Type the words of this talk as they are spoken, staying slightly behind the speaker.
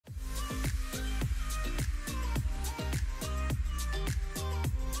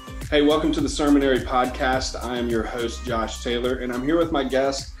Hey, welcome to the Sermonary podcast. I am your host, Josh Taylor, and I'm here with my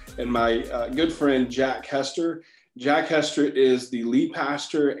guest and my good friend, Jack Hester. Jack Hester is the lead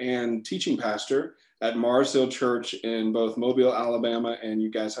pastor and teaching pastor at Mars Hill Church in both Mobile, Alabama, and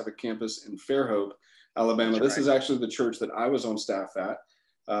you guys have a campus in Fairhope, Alabama. This is actually the church that I was on staff at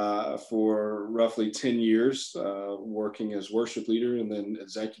for roughly 10 years, working as worship leader and then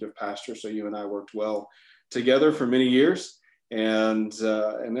executive pastor. So you and I worked well together for many years. And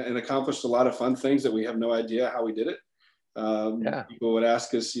accomplished a lot of fun things that we have no idea how we did it. People would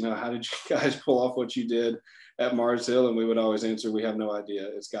ask us, how did you guys pull off what you did at Mars Hill? And we would always answer, we have no idea.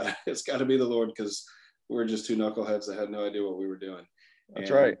 It's got to be the Lord, because we're just two knuckleheads that had no idea what we were doing.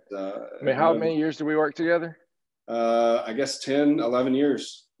 That's right. How many years did we work together? I guess 10, 11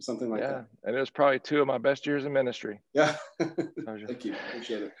 years, something like that. And it was probably two of my best years in ministry. Yeah. Thank you.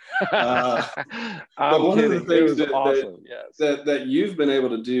 Appreciate it. I'm kidding. It was awesome. That you've been able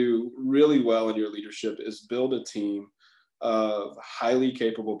to do really well in your leadership is build a team of highly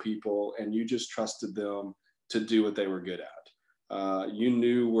capable people, and you just trusted them to do what they were good at. You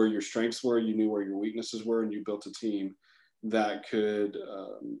knew where your strengths were, you knew where your weaknesses were, and you built a team that could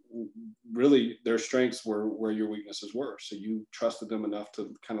really, their strengths were where your weaknesses were. So you trusted them enough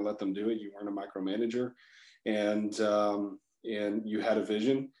to kind of let them do it. You weren't a micromanager, and you had a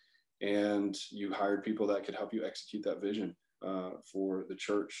vision, and you hired people that could help you execute that vision for the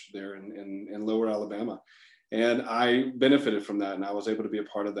church there in Lower Alabama. And I benefited from that, and I was able to be a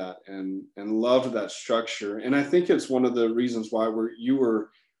part of that, and loved that structure. And I think it's one of the reasons why you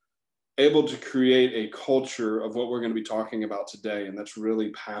were able to create a culture of what we're going to be talking about today. And that's really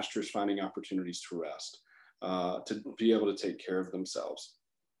pastors finding opportunities to rest, to be able to take care of themselves.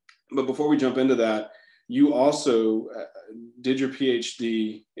 But before we jump into that, you also did your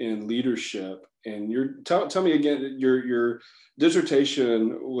PhD in leadership, and tell me again, your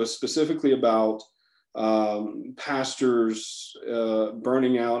dissertation was specifically about pastors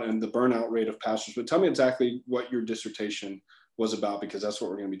burning out and the burnout rate of pastors. But tell me exactly what your dissertation was about, because that's what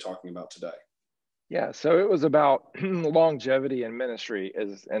we're going to be talking about today. Yeah, so it was about longevity in ministry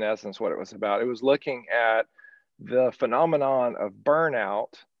is in essence what it was about. It was looking at the phenomenon of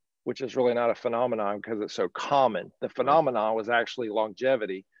burnout, which is really not a phenomenon because it's so common. The phenomenon was actually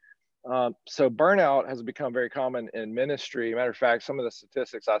longevity. So burnout has become very common in ministry. Matter of fact, some of the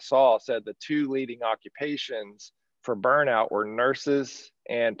statistics I saw said the two leading occupations for burnout were nurses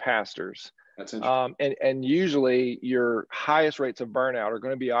and pastors. That's interesting. And usually your highest rates of burnout are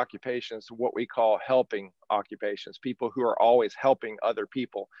going to be occupations, what we call helping occupations, people who are always helping other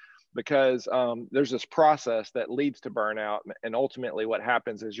people, because there's this process that leads to burnout. And ultimately what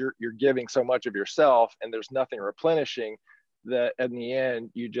happens is you're giving so much of yourself and there's nothing replenishing, that in the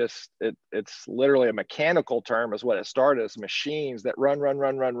end, it's literally a mechanical term is what it started as, machines that run,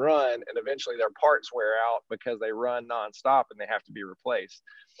 and eventually their parts wear out because they run nonstop and they have to be replaced.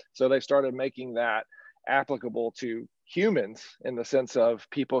 So they started making that applicable to humans in the sense of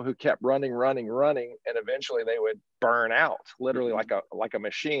people who kept running, and eventually they would burn out, literally like a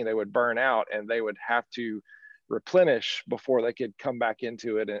machine. They would burn out and they would have to replenish before they could come back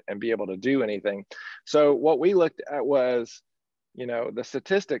into it and be able to do anything. So what we looked at was, the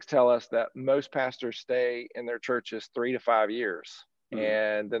statistics tell us that most pastors stay in their churches 3 to 5 years,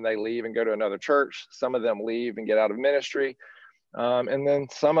 and then they leave and go to another church. Some of them leave and get out of ministry. And then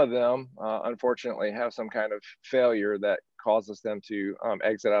some of them, unfortunately, have some kind of failure that causes them to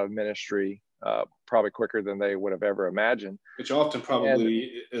exit out of ministry probably quicker than they would have ever imagined. Which often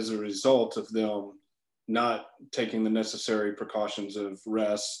probably is a result of them not taking the necessary precautions of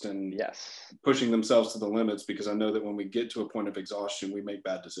rest and pushing themselves to the limits, because I know that when we get to a point of exhaustion, we make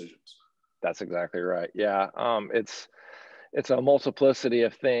bad decisions. That's exactly right. Yeah. It's a multiplicity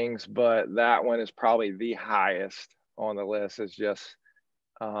of things, but that one is probably the highest on the list, is just,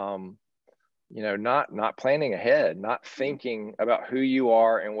 not planning ahead, not thinking about who you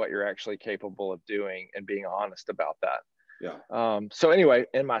are and what you're actually capable of doing, and being honest about that. Yeah. So anyway,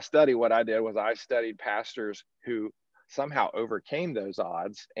 in my study, what I did was I studied pastors who somehow overcame those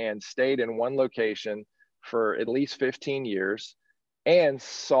odds and stayed in one location for at least 15 years and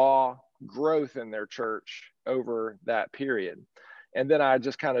saw growth in their church over that period. And then I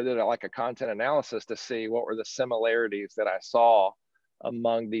just kind of did like a content analysis to see what were the similarities that I saw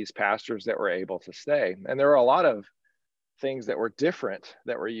among these pastors that were able to stay. And there were a lot of things that were different,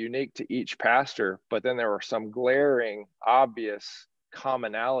 that were unique to each pastor, but then there were some glaring, obvious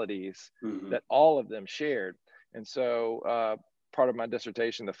commonalities that all of them shared. And so part of my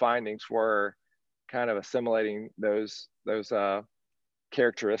dissertation, the findings were kind of assimilating those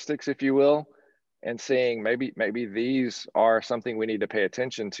characteristics, if you will, and seeing maybe these are something we need to pay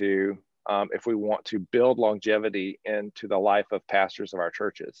attention to if we want to build longevity into the life of pastors of our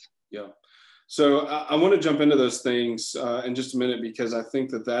churches. Yeah. So I want to jump into those things in just a minute, because I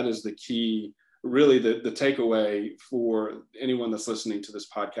think that is the key, really the takeaway for anyone that's listening to this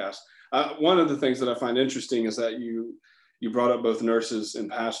podcast. One of the things that I find interesting is that you brought up both nurses and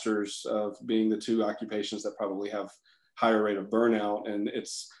pastors of being the two occupations that probably have higher rate of burnout. And it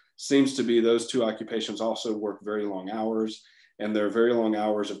seems to be those two occupations also work very long hours, and they're very long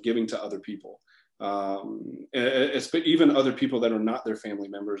hours of giving to other people. It's even other people that are not their family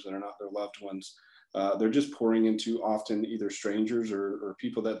members, that are not their loved ones. They're just pouring into often either strangers or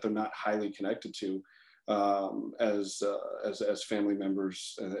people that they're not highly connected to as family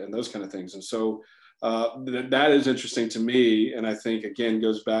members and those kind of things. And so that is interesting to me. And I think, again,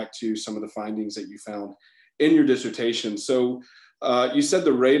 goes back to some of the findings that you found in your dissertation. So you said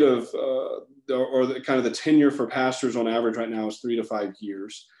the rate of, or the kind of the tenure for pastors on average right now is 3 to 5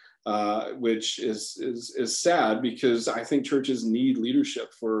 years. Which is sad, because I think churches need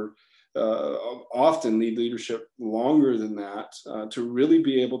leadership often need leadership longer than that to really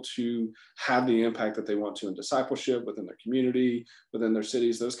be able to have the impact that they want to in discipleship, within their community, within their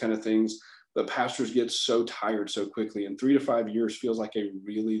cities, those kind of things. The pastors get so tired so quickly, and 3 to 5 years feels like a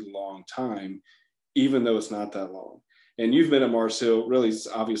really long time, even though it's not that long. And you've been at Mars Hill really,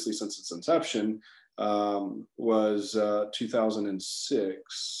 obviously, since its inception. Was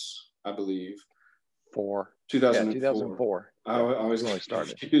 2006, I believe. 2004. Yeah, 2004. I always really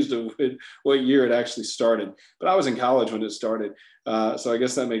started. Confused with what year it actually started, but I was in college when it started, so I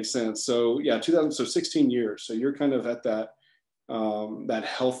guess that makes sense. So yeah, 2000. So 16 years. So you're kind of at that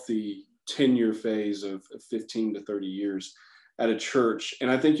healthy tenure phase of 15 to 30 years at a church,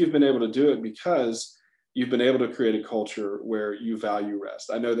 and I think you've been able to do it because you've been able to create a culture where you value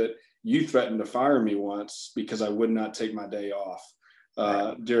rest. I know that you threatened to fire me once because I would not take my day off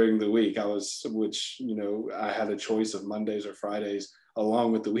during the week. I had a choice of Mondays or Fridays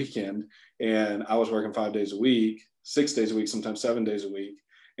along with the weekend. And I was working 5 days a week, 6 days a week, sometimes 7 days a week.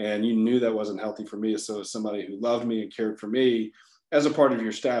 And you knew that wasn't healthy for me. So as somebody who loved me and cared for me as a part of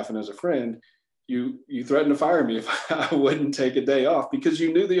your staff and as a friend, you threatened to fire me if I wouldn't take a day off, because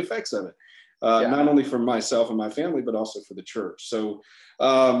you knew the effects of it. Not only for myself and my family, but also for the church. So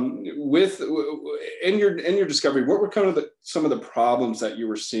in your discovery, what were kind of some of the problems that you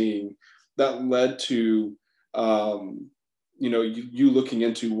were seeing that led to, you looking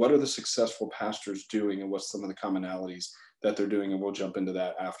into what are the successful pastors doing and what's some of the commonalities that they're doing? And we'll jump into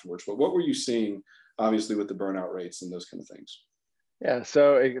that afterwards. But what were you seeing, obviously, with the burnout rates and those kind of things? Yeah,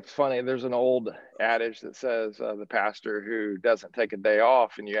 so it's funny. There's an old adage that says the pastor who doesn't take a day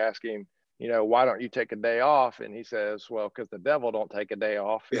off, and you ask him, why don't you take a day off? And he says, well, because the devil don't take a day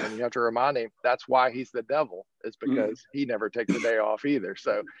off. Yeah. And you have to remind him that's why he's the devil, is because he never takes a day off either.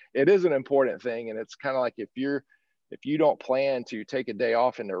 So it is an important thing. And it's kind of like if you don't plan to take a day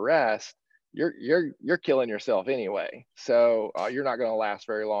off and to rest, you're killing yourself anyway. So you're not going to last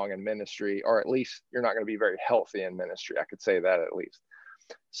very long in ministry, or at least you're not going to be very healthy in ministry. I could say that at least.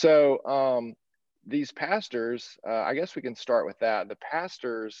 So these pastors, I guess we can start with that. The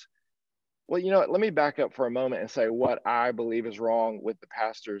pastors, well, let me back up for a moment and say what I believe is wrong with the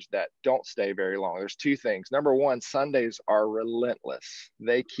pastors that don't stay very long. There's two things. Number one, Sundays are relentless.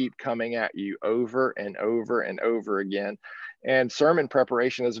 They keep coming at you over and over and over again. And sermon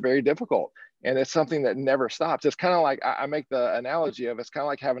preparation is very difficult. And it's something that never stops. It's kind of like, I make the analogy of, it's kind of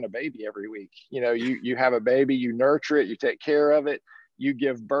like having a baby every week. You have a baby, you nurture it, you take care of it, you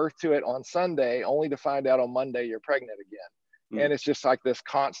give birth to it on Sunday, only to find out on Monday you're pregnant again. And it's just like this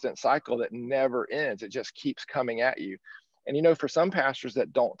constant cycle that never ends. It just keeps coming at you. And, for some pastors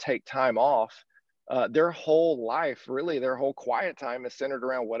that don't take time off, their whole life, really their whole quiet time is centered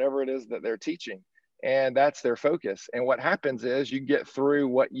around whatever it is that they're teaching. And that's their focus. And what happens is you get through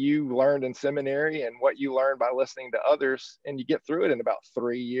what you learned in seminary and what you learned by listening to others, and you get through it in about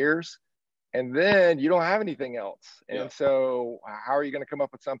 3 years. And then you don't have anything else. And so how are you going to come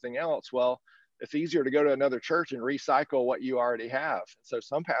up with something else? Well, it's easier to go to another church and recycle what you already have. So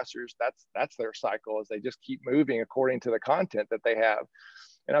some pastors, that's their cycle, is they just keep moving according to the content that they have.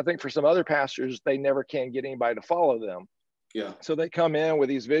 And I think for some other pastors, they never can get anybody to follow them. Yeah. So they come in with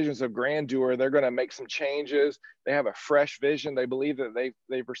these visions of grandeur. They're going to make some changes. They have a fresh vision. They believe that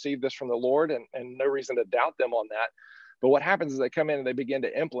they've received this from the Lord, and no reason to doubt them on that. But what happens is they come in and they begin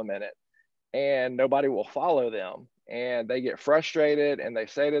to implement it, and nobody will follow them. And they get frustrated and they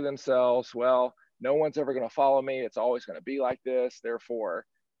say to themselves, well, no one's ever going to follow me. It's always going to be like this. Therefore,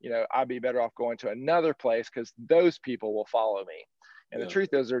 I'd be better off going to another place because those people will follow me. And the truth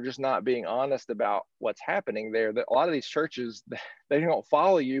is, they're just not being honest about what's happening there. That a lot of these churches, they don't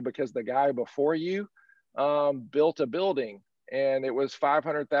follow you because the guy before you built a building and it was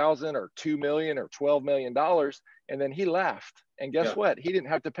 500,000 or 2 million or $12 million. And then he left. And guess what? He didn't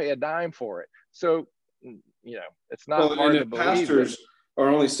have to pay a dime for it. So, it's not hard to believe. Pastors are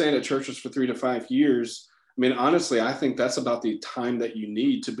only staying at churches for 3 to 5 years. I mean, honestly, I think that's about the time that you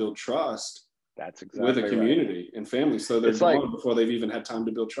need to build trust. That's exactly with a community and family. So they're gone before they've even had time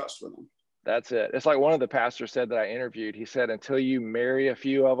to build trust with them. That's it. It's like one of the pastors said that I interviewed. He said, until you marry a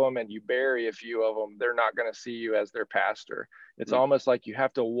few of them and you bury a few of them, they're not going to see you as their pastor. It's almost like you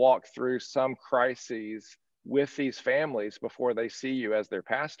have to walk through some crises with these families before they see you as their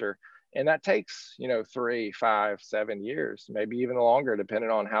pastor. And that takes, 3, 5, 7 years, maybe even longer,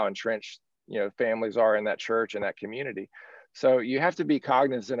 depending on how entrenched, families are in that church and that community. So you have to be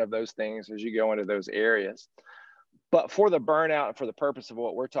cognizant of those things as you go into those areas. But for the burnout and for the purpose of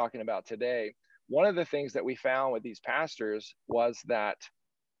what we're talking about today, one of the things that we found with these pastors was that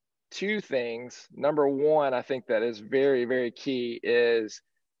 2 things. Number one, I think that is very, very key is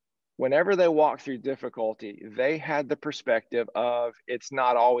whenever they walk through difficulty, they had the perspective of it's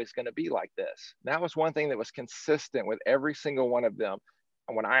not always going to be like this. That was one thing that was consistent with every single one of them.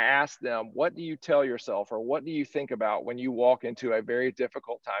 And when I asked them, what do you tell yourself or what do you think about when you walk into a very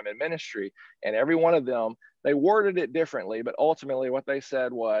difficult time in ministry? And every one of them, they worded it differently, but ultimately what they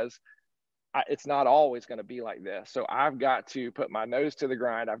said was, it's not always going to be like this. So I've got to put my nose to the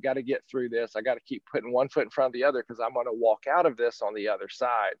grind. I've got to get through this. I got to keep putting one foot in front of the other because I'm going to walk out of this on the other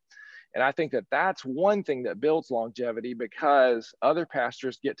side. And I think that that's one thing that builds longevity, because other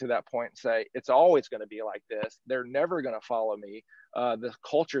pastors get to that point and say, it's always going to be like this. They're never going to follow me. The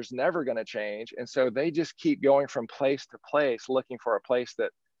culture's never going to change. And so they just keep going from place to place, looking for a place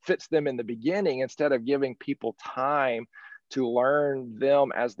that fits them in the beginning, instead of giving people time to learn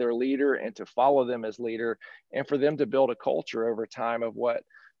them as their leader and to follow them as leader, and for them to build a culture over time of what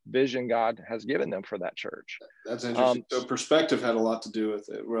vision God has given them for that church. That's interesting. So perspective had a lot to do with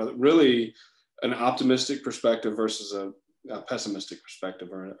it. Really an optimistic perspective versus a pessimistic perspective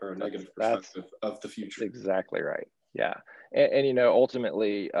or a negative perspective of the future. That's exactly right. Yeah. And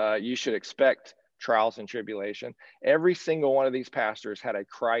ultimately, you should expect trials and tribulation. Every single one of these pastors had a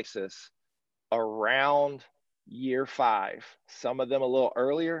crisis around year 5, some of them a little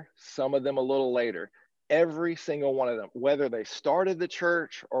earlier, some of them a little later. Every single one of them, whether they started the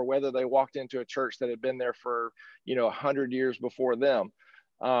church or whether they walked into a church that had been there for 100 years before them,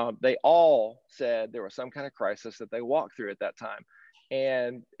 they all said there was some kind of crisis that they walked through at that time.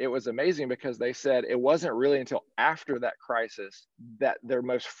 And it was amazing because they said it wasn't really until after that crisis that their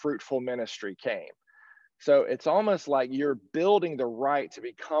most fruitful ministry came. So it's almost like you're building the right to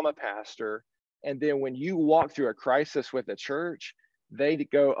become a pastor, and then when you walk through a crisis with a church, they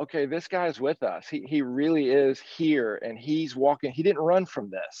go, okay, this guy's with us. He really is here, and he's walking. He didn't run from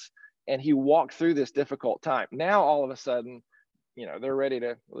this, and he walked through this difficult time. Now, all of a sudden, they're ready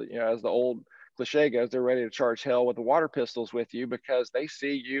to, as the old cliche goes, they're ready to charge hell with the water pistols with you because they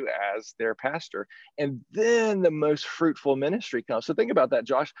see you as their pastor. And then the most fruitful ministry comes. So think about that,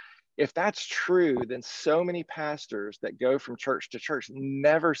 Josh. If that's true, then so many pastors that go from church to church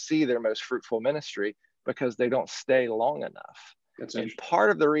never see their most fruitful ministry because they don't stay long enough. And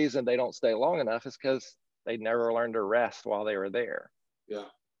part of the reason they don't stay long enough is because they never learned to rest while they were there. Yeah,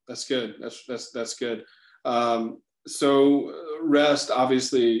 that's good. That's good. So rest,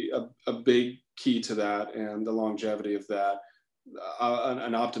 obviously a big key to that, and the longevity of that,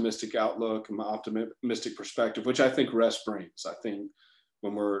 an optimistic outlook, an optimistic perspective, which I think rest brings. I think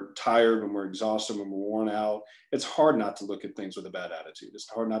when we're tired, when we're exhausted, when we're worn out, it's hard not to look at things with a bad attitude. It's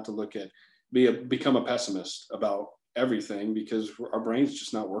hard not to become a pessimist about everything, because our brain's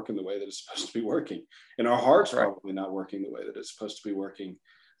just not working the way that it's supposed to be working, and our heart's probably not working the way that it's supposed to be working,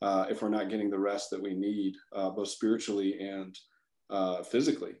 if we're not getting the rest that we need, both spiritually and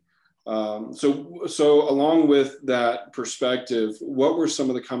physically. So along with that perspective, what were some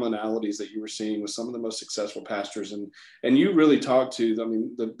of the commonalities that you were seeing with some of the most successful pastors? And you really talked to,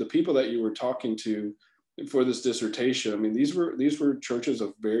 the people that you were talking to for this dissertation. These were churches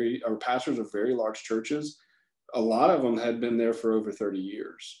or pastors of very large churches. A lot of them had been there for over 30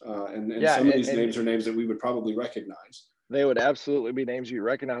 years. And some of these names are names that we would probably recognize. They would absolutely be names you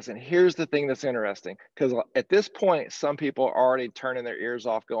recognize. And here's the thing that's interesting, because at this point, some people are already turning their ears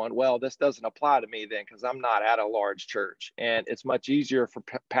off going, well, this doesn't apply to me then, because I'm not at a large church. And it's much easier for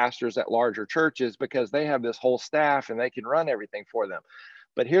pastors at larger churches because they have this whole staff and they can run everything for them.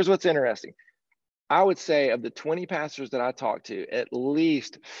 But here's what's interesting. I would say of the 20 pastors that I talked to, at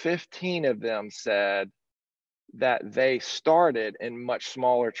least 15 of them said, that they started in much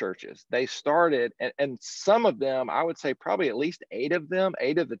smaller churches. They started, and some of them, I would say probably at least 8 of them,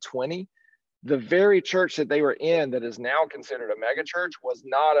 8 of the 20, the very church that they were in that is now considered a mega church was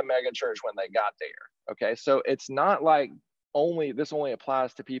not a mega church when they got there. Okay. So it's not like this only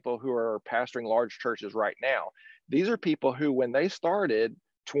applies to people who are pastoring large churches right now. These are people who, when they started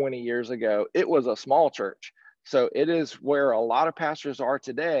 20 years ago, it was a small church. So it is where a lot of pastors are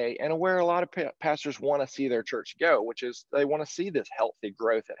today, and where a lot of pastors want to see their church go, which is they want to see this healthy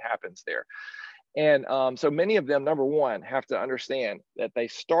growth that happens there. And so many of them, number one, have to understand that they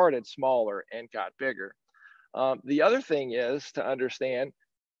started smaller and got bigger. The other thing is to understand,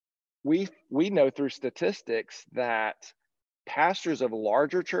 we know through statistics that pastors of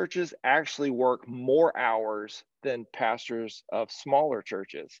larger churches actually work more hours than pastors of smaller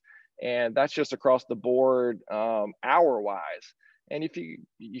churches. And that's just across the board, hour wise. And if you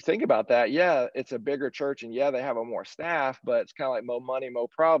think about that, yeah, it's a bigger church, and yeah, they have a more staff, but it's kind of like more money, more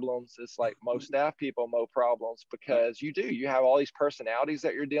problems. It's like most staff people, more problems, because you have all these personalities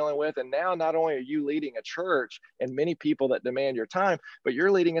that you're dealing with. And now not only are you leading a church and many people that demand your time, but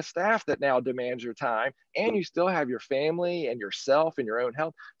you're leading a staff that now demands your time, and you still have your family and yourself and your own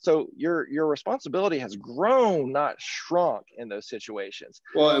health. So your responsibility has grown, not shrunk, in those situations.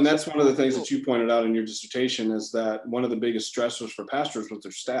 Well, and that's one of the things that you pointed out in your dissertation, is that one of the biggest stressors for pastors was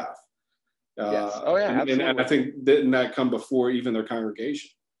their staff. Yes. Oh yeah, absolutely. And I think didn't that come before even their congregation?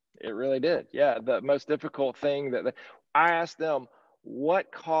 It really did. Yeah. The most difficult thing that I asked them,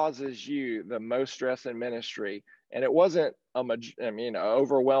 what causes you the most stress in ministry? And it wasn't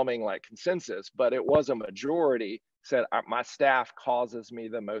overwhelming like consensus, but it was a majority said my staff causes me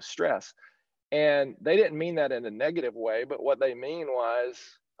the most stress. And they didn't mean that in a negative way, but what they mean was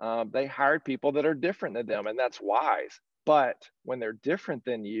they hired people that are different than them, and that's wise. But when they're different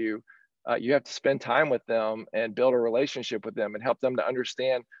than you, you have to spend time with them and build a relationship with them and help them to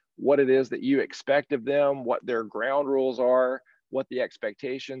understand what it is that you expect of them, what their ground rules are, what the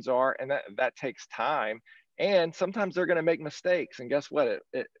expectations are. And that takes time. And sometimes they're going to make mistakes. And guess what?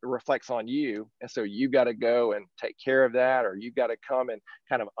 It reflects on you. And so you got to go and take care of that, or you got to come and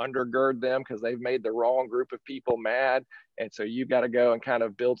kind of undergird them because they've made the wrong group of people mad. And so you got to go and kind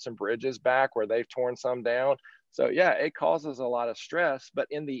of build some bridges back where they've torn some down. So yeah, it causes a lot of stress, but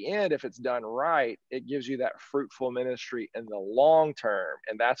in the end, if it's done right, it gives you that fruitful ministry in the long term.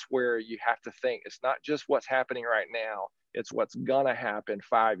 And that's where you have to think, it's not just what's happening right now, it's what's gonna happen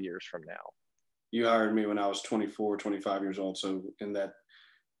 5 years from now. You hired me when I was 24, 25 years old. So in that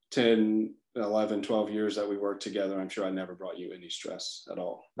 10, 11, 12 years that we worked together, I'm sure I never brought you any stress at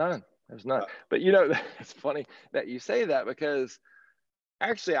all. None. There's none. But it's funny that you say that, because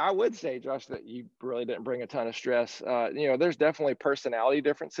actually, I would say, Josh, that you really didn't bring a ton of stress. There's definitely personality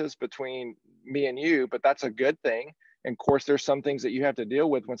differences between me and you, but that's a good thing. And of course, there's some things that you have to deal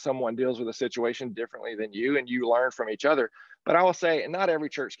with when someone deals with a situation differently than you, and you learn from each other. But I will say, and not every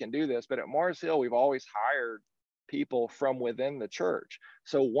church can do this, but at Mars Hill, we've always hired people from within the church.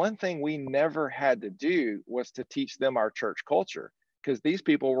 So one thing we never had to do was to teach them our church culture, because these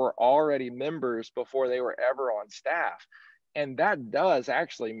people were already members before they were ever on staff. And that does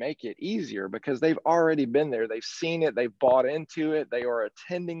actually make it easier, because they've already been there. They've seen it. They've bought into it. They are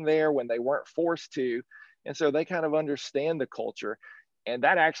attending there when they weren't forced to. And so they kind of understand the culture. And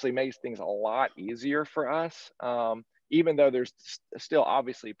that actually makes things a lot easier for us, even though there's still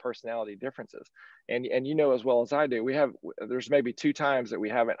obviously personality differences. And as well as I do, there's maybe 2 times that we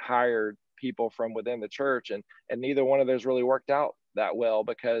haven't hired people from within the church. And neither one of those really worked out that well,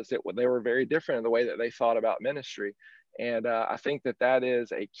 because they were very different in the way that they thought about ministry. And I think that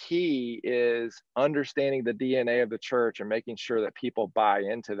is a key, is understanding the DNA of the church and making sure that people buy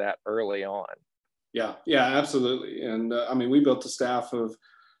into that early on. Yeah, absolutely. And we built a staff of,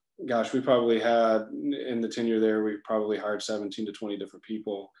 we probably had, in the tenure there, we probably hired 17 to 20 different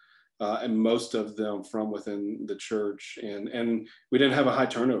people, and most of them from within the church. And we didn't have a high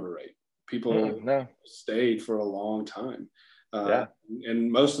turnover rate. People stayed for a long time. And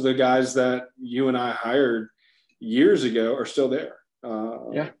most of the guys that you and I hired years ago are still there.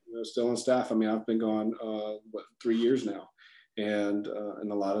 Still on staff. I've been gone 3 years now, and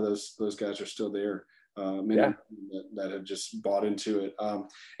a lot of those guys are still there. Many that have just bought into it.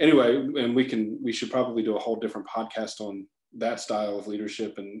 Anyway, and we should probably do a whole different podcast on that style of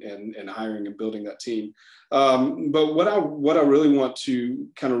leadership and hiring and building that team. But what I really want to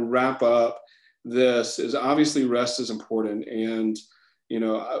kind of wrap up this is, obviously rest is important, and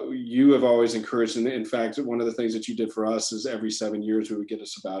you have always encouraged, and in fact, one of the things that you did for us is every 7 years we would get a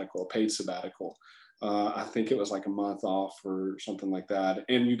sabbatical, a paid sabbatical. I think it was like a month off or something like that.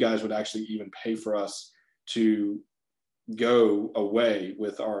 And you guys would actually even pay for us to go away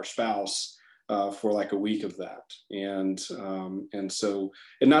with our spouse for like a week of that. And so,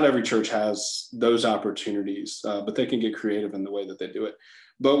 and not every church has those opportunities, but they can get creative in the way that they do it.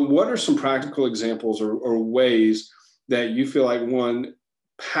 But what are some practical examples or ways that you feel like, one,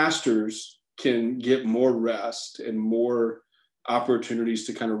 pastors can get more rest and more opportunities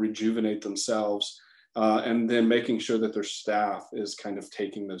to kind of rejuvenate themselves, and then making sure that their staff is kind of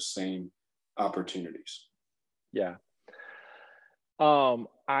taking those same opportunities? Yeah.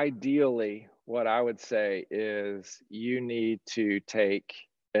 Ideally, what I would say is you need to take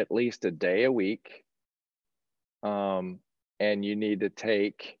at least a day a week. And you need to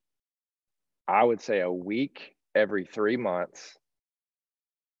take, I would say, a week every 3 months,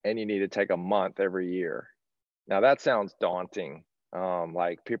 and you need to take a month every year. Now that sounds daunting.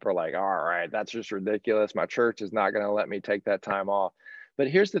 Like people are like, all right, that's just ridiculous. My church is not going to let me take that time off. But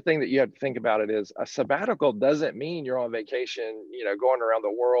here's the thing that you have to think about it is a sabbatical doesn't mean you're on vacation, going around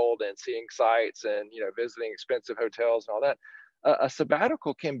the world and seeing sights and, visiting expensive hotels and all that. A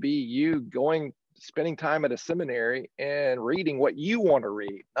sabbatical can be you spending time at a seminary and reading what you want to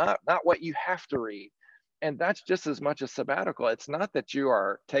read, not what you have to read. And that's just as much a sabbatical. It's not that you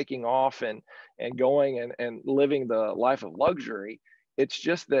are taking off and going and living the life of luxury. It's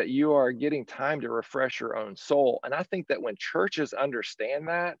just that you are getting time to refresh your own soul. And I think that when churches understand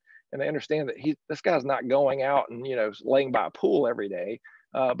that, and they understand that this guy's not going out and, laying by a pool every day,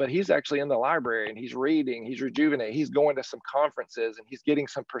 but he's actually in the library and he's reading, he's rejuvenating, he's going to some conferences and he's getting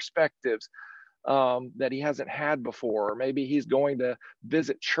some perspectives that he hasn't had before. Or maybe he's going to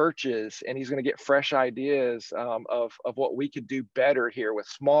visit churches and he's going to get fresh ideas of what we could do better here with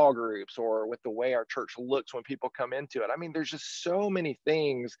small groups or with the way our church looks when people come into it. I mean, there's just so many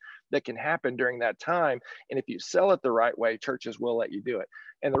things that can happen during that time. And if you sell it the right way, churches will let you do it.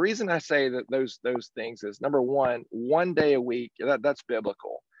 And the reason I say that those things is, number one day a week, that's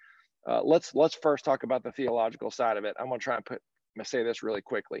biblical. Let's first talk about the theological side of it. I'm going to try and say this really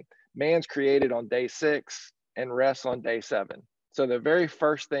quickly. Man's created on day 6 and rests on day 7. So the very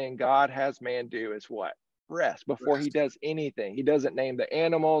first thing God has man do is what? Rest before he does anything. He doesn't name the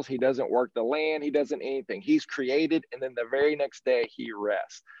animals. He doesn't work the land. He doesn't anything. He's created, and then the very next day he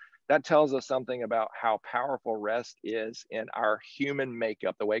rests. That tells us something about how powerful rest is in our human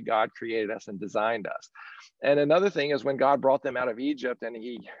makeup, the way God created us and designed us. And another thing is when God brought them out of Egypt and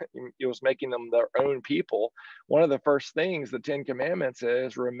he was making them their own people, one of the first things, the 10 Commandments,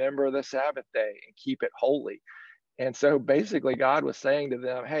 is remember the Sabbath day and keep it holy. And so basically God was saying to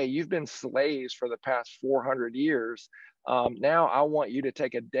them, hey, you've been slaves for the past 400 years. Now I want you to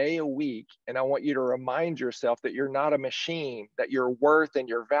take a day a week, and I want you to remind yourself that you're not a machine, that your worth and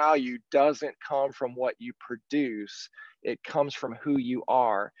your value doesn't come from what you produce. It comes from who you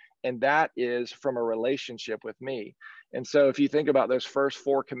are. And that is from a relationship with me. And so if you think about those first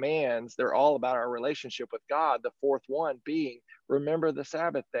 4 commands, they're all about our relationship with God. The fourth one being, remember the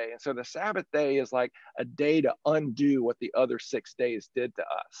Sabbath day. And so the Sabbath day is like a day to undo what the other 6 days did to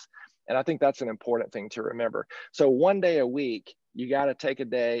us. And I think that's an important thing to remember. So one day a week, you got to take a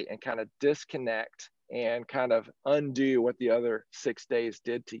day and kind of disconnect and kind of undo what the other 6 days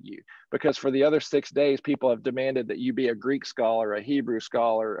did to you. Because for the other 6 days, people have demanded that you be a Greek scholar, a Hebrew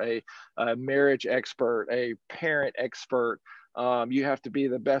scholar, a marriage expert, a parent expert. You have to be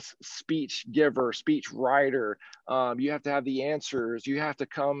the best speech giver, speech writer. You have to have the answers. You have to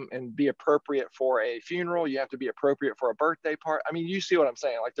come and be appropriate for a funeral. You have to be appropriate for a birthday party. I mean, you see what I'm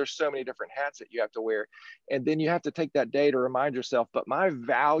saying? Like there's so many different hats that you have to wear. And then you have to take that day to remind yourself, but my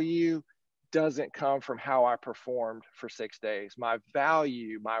value doesn't come from how I performed for 6 days. My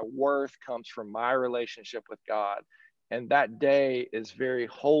value, my worth comes from my relationship with God. And that day is very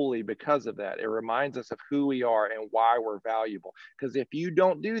holy because of that. It reminds us of who we are and why we're valuable. Because if you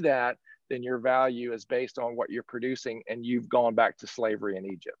don't do that, then your value is based on what you're producing, and you've gone back to slavery in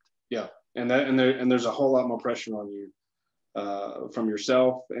Egypt. Yeah, and there's a whole lot more pressure on you from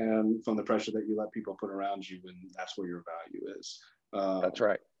yourself and from the pressure that you let people put around you, and that's where your value is. That's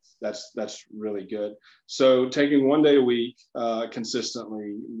right. That's really good. So taking one day a week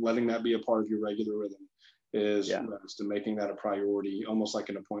consistently, letting that be a part of your regular rhythm is rest, and making that a priority, almost like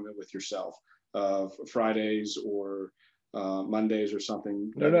an appointment with yourself. Fridays or Mondays or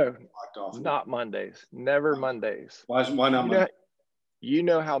something. No, locked off. Not Mondays. Never Mondays. Why not Monday? You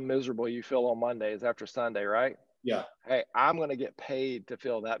know how miserable you feel on Mondays after Sunday, right? Yeah. Hey, I'm going to get paid to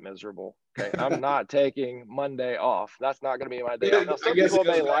feel that miserable. Okay. I'm not taking Monday off. That's not going to be my day off. Now, I some guess it people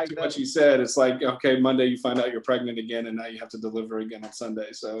goes may back like to that. what you said. It's like, okay, Monday you find out you're pregnant again, and now you have to deliver again on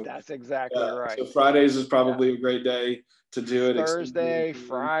Sunday. So, That's exactly so right. Fridays is Yeah. probably a great day to do it. Extend the Thursday, weekend.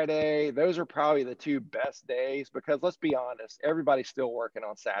 Friday, those are probably the two best days because let's be honest, everybody's still working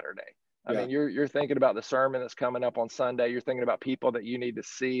on Saturday. I Yeah, mean, you're thinking about the sermon that's coming up on Sunday. You're thinking about people that you need to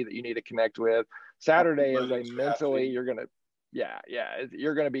see, that you need to connect with. Saturday is a weddings are mentally, happening.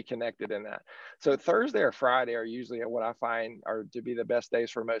 you're gonna be connected in that. So Thursday or Friday are usually what I find are to be the best days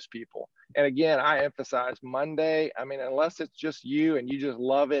for most people. And again, I emphasize Monday. I mean, unless it's just you and you just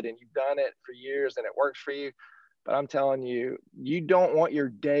love it and you've done it for years and it works for you, but I'm telling you, you don't want your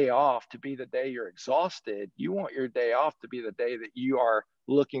day off to be the day you're exhausted. You want your day off to be the day that you are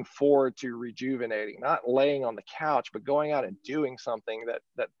looking forward to rejuvenating, not laying on the couch, but going out and doing something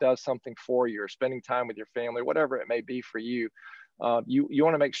that does something for you, or spending time with your family, whatever it may be for you. You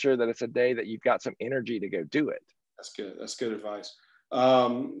want to make sure that it's a day that you've got some energy to go do it. That's good. That's good advice.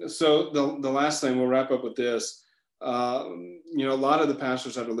 So the last thing, we'll wrap up with this. A lot of the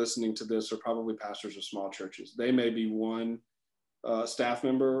pastors that are listening to this are probably pastors of small churches. They may be one staff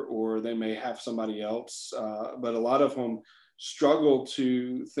member, or they may have somebody else, but a lot of them struggle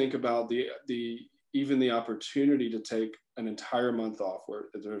to think about the even the opportunity to take an entire month off, where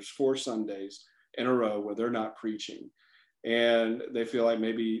there's 4 Sundays in a row where they're not preaching, and they feel like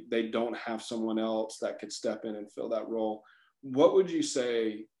maybe they don't have someone else that could step in and fill that role. What would you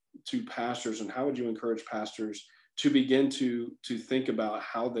say to pastors, and how would you encourage pastors to begin to think about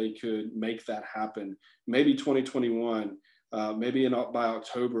how they could make that happen? Maybe 2021, maybe by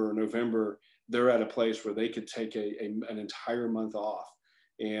October or November, they're at a place where they could take an entire month off,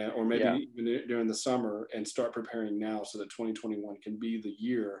 or Yeah. maybe even during the summer, and start preparing now so that 2021 can be the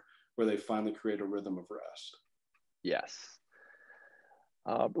year where they finally create a rhythm of rest. Yes.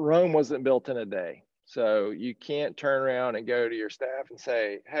 Rome wasn't built in a day. So you can't turn around and go to your staff and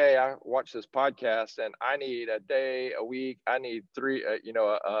say, "Hey, I watched this podcast and I need a day, a week. I need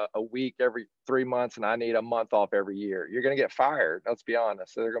a week every 3 months, and I need a month off every year." You're going to get fired. Let's be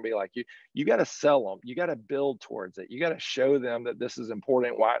honest. So they're going to be like, you got to sell them. You got to build towards it. You got to show them that this is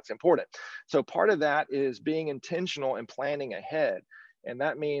important, why it's important. So part of that is being intentional and planning ahead. And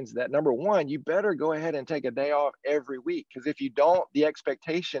that means that, number one, you better go ahead and take a day off every week. Because if you don't, the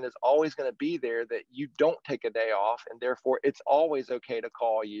expectation is always going to be there that you don't take a day off. And therefore, it's always okay to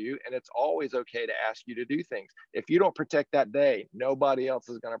call you, and it's always okay to ask you to do things. If you don't protect that day, nobody else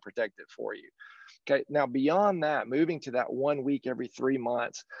is going to protect it for you. Okay. Now, beyond that, moving to that 1 week every 3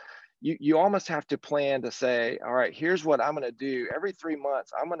 months, you almost have to plan to say, all right, here's what I'm going to do. Every 3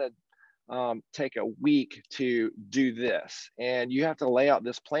 months, I'm going to take a week to do this. And you have to lay out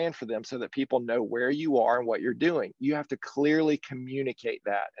this plan for them so that people know where you are and what you're doing. You have to clearly communicate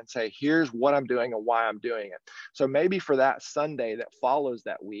that and say, here's what I'm doing and why I'm doing it. So maybe for that Sunday that follows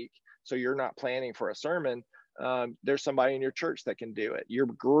that week, so you're not planning for a sermon, there's somebody in your church that can do it. You're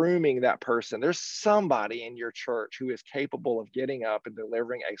grooming that person. There's somebody in your church who is capable of getting up and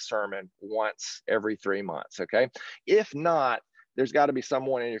delivering a sermon once every 3 months. Okay. If not, there's got to be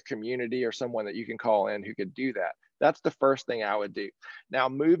someone in your community or someone that you can call in who could do that. That's the first thing I would do. Now,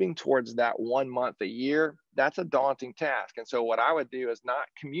 moving towards that 1 month a year, that's a daunting task. And so what I would do is not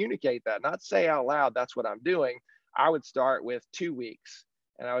communicate that, not say out loud, that's what I'm doing. I would start with 2 weeks.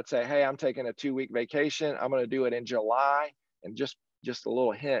 And I would say, hey, I'm taking a 2-week vacation. I'm going to do it in July. And just a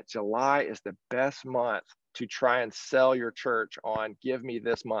little hint, July is the best month to try and sell your church on, give me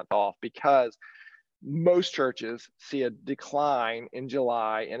this month off, because most churches see a decline in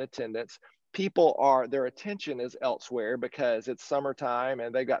July in attendance. Their attention is elsewhere because it's summertime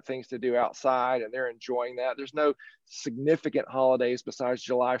and they've got things to do outside and they're enjoying that. There's no significant holidays besides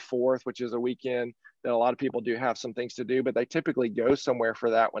July 4th, which is a weekend that a lot of people do have some things to do, but they typically go somewhere for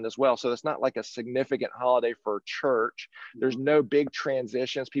that one as well. So it's not like a significant holiday for church. There's no big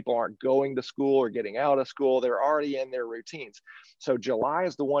transitions. People aren't going to school or getting out of school. They're already in their routines. So July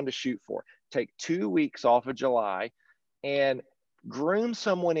is the one to shoot for. Take 2 weeks off of July and groom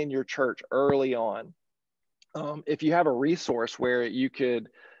someone in your church early on. If you have a resource where you could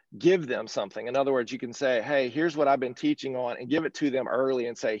give them something, in other words, you can say, hey, here's what I've been teaching on, and give it to them early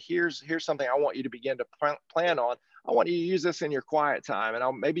and say, here's something I want you to begin to plan on. I want you to use this in your quiet time, and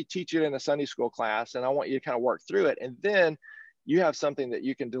I'll maybe teach it in a Sunday school class, and I want you to kind of work through it. And then you have something that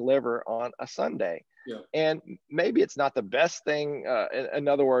you can deliver on a Sunday. Yeah. And maybe it's not the best thing. In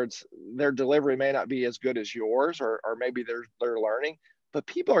other words, their delivery may not be as good as yours, or maybe they're learning, But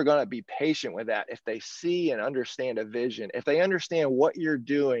people are going to be patient with that if they see and understand a vision, if they understand what you're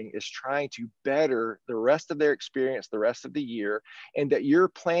doing is trying to better the rest of their experience, the rest of the year, and that you're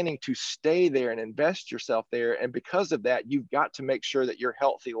planning to stay there and invest yourself there. And because of that, you've got to make sure that you're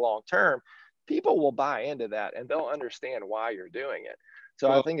healthy long term. People will buy into that and they'll understand why you're doing it. So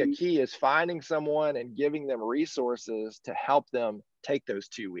I think a key is finding someone and giving them resources to help them take those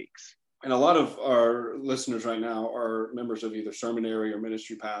 2 weeks. And a lot of our listeners right now are members of either Sermonary or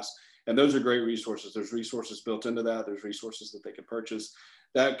Ministry Pass, and those are great resources. There's resources built into that. There's resources that they can purchase.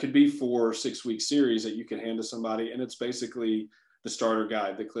 That could be for a 6-week series that you can hand to somebody, and it's basically the starter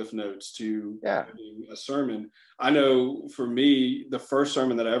guide, the cliff notes to a sermon. I know for me, the first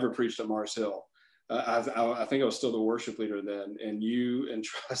sermon that I ever preached at Mars Hill, I think I was still the worship leader then, and you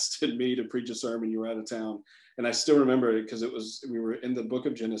entrusted me to preach a sermon. You were out of town, and I still remember it because we were in the book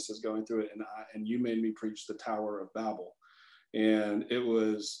of Genesis going through it, and you made me preach the Tower of Babel, and it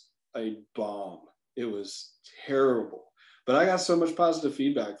was a bomb. It was terrible, but I got so much positive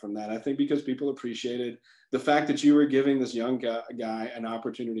feedback from that. I think because people appreciated the fact that you were giving this young guy an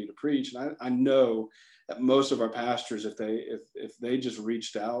opportunity to preach, and I know that most of our pastors, if they just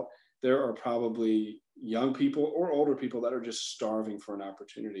reached out, there are probably young people or older people that are just starving for an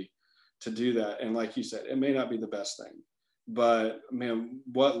opportunity to do that. And like you said, it may not be the best thing, but man,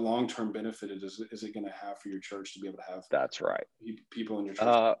 what long-term benefit is it going to have for your church to be able to have that's right people in your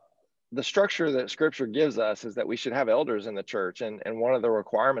church? The structure that Scripture gives us is that we should have elders in the church. And one of the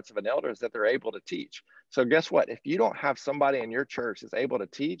requirements of an elder is that they're able to teach. So guess what? If you don't have somebody in your church that's able to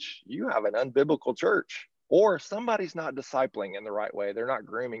teach, you have an unbiblical church. Or somebody's not discipling in the right way. They're not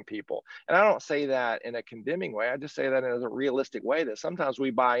grooming people. And I don't say that in a condemning way. I just say that in a realistic way, that sometimes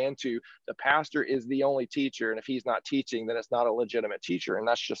we buy into the pastor is the only teacher. And if he's not teaching, then it's not a legitimate teacher. And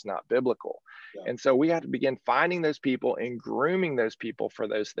that's just not biblical. Yeah. And so we have to begin finding those people and grooming those people for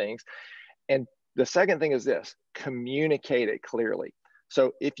those things. And the second thing is this: communicate it clearly.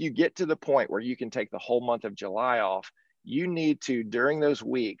 So if you get to the point where you can take the whole month of July off, you need to, during those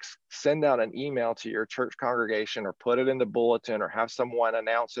weeks, send out an email to your church congregation or put it in the bulletin or have someone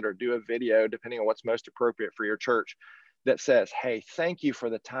announce it or do a video, depending on what's most appropriate for your church, that says, hey, thank you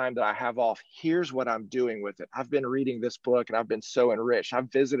for the time that I have off. Here's what I'm doing with it. I've been reading this book and I've been so enriched.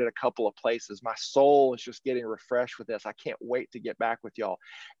 I've visited a couple of places. My soul is just getting refreshed with this. I can't wait to get back with y'all.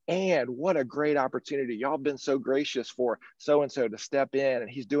 And what a great opportunity. Y'all been so gracious for so-and-so to step in, and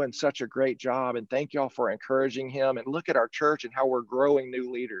he's doing such a great job. And thank y'all for encouraging him. And look at our church and how we're growing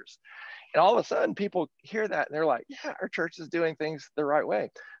new leaders. And all of a sudden people hear that and they're like, yeah, our church is doing things the right way.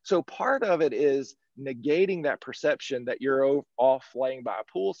 So part of it is negating that perception that you're off laying by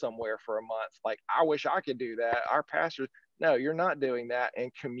a pool somewhere for a month. Like, I wish I could do that. Our pastors, no, you're not doing that.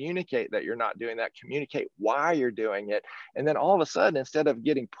 And communicate that you're not doing that. Communicate why you're doing it. And then all of a sudden, instead of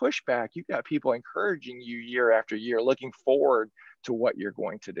getting pushback, you've got people encouraging you year after year, looking forward to what you're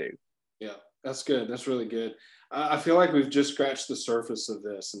going to do. Yeah, that's good. That's really good. I feel like we've just scratched the surface of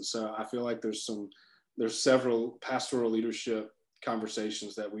this. And so I feel like there's several pastoral leadership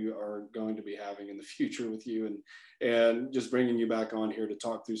conversations that we are going to be having in the future with you, and just bringing you back on here to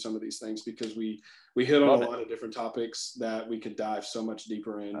talk through some of these things, because we hit on a lot of different topics that we could dive so much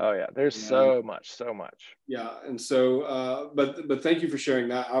deeper in. Oh yeah, there's so much. Yeah. And so, but thank you for sharing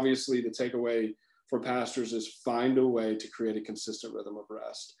that. Obviously the takeaway for pastors is find a way to create a consistent rhythm of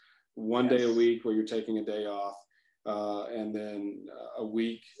rest. One day a week where you're taking a day off, and then a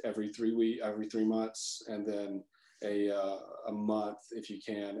week every 3 months, and then a month if you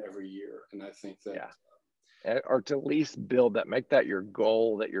can every year. And I think that or to at least build that, make that your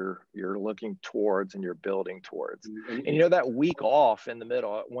goal that you're looking towards and you're building towards. And you know, that week off in the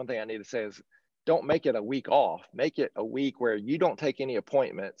middle, one thing I need to say is, don't make it a week off. Make it a week where you don't take any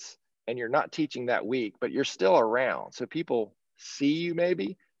appointments and you're not teaching that week, but you're still around. So people see you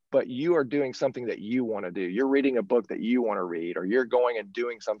maybe, but you are doing something that you want to do. You're reading a book that you want to read, or you're going and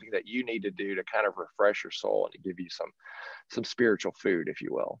doing something that you need to do to kind of refresh your soul and to give you some spiritual food, if you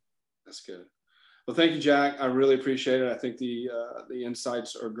will. That's good. Well, thank you, Jack. I really appreciate it. I think the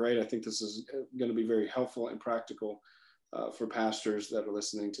insights are great. I think this is going to be very helpful and practical for pastors that are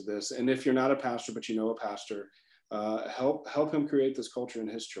listening to this. And if you're not a pastor, but you know a pastor, help him create this culture in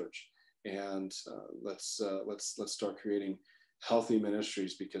his church. And let's start creating healthy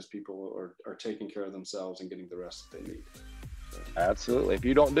ministries, because people are taking care of themselves and getting the rest that they need. So. Absolutely. If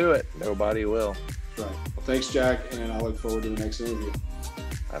you don't do it, nobody will. Right. Well, thanks, Jack, and I look forward to the next interview.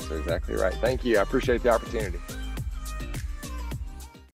 That's exactly right. Thank you. I appreciate the opportunity.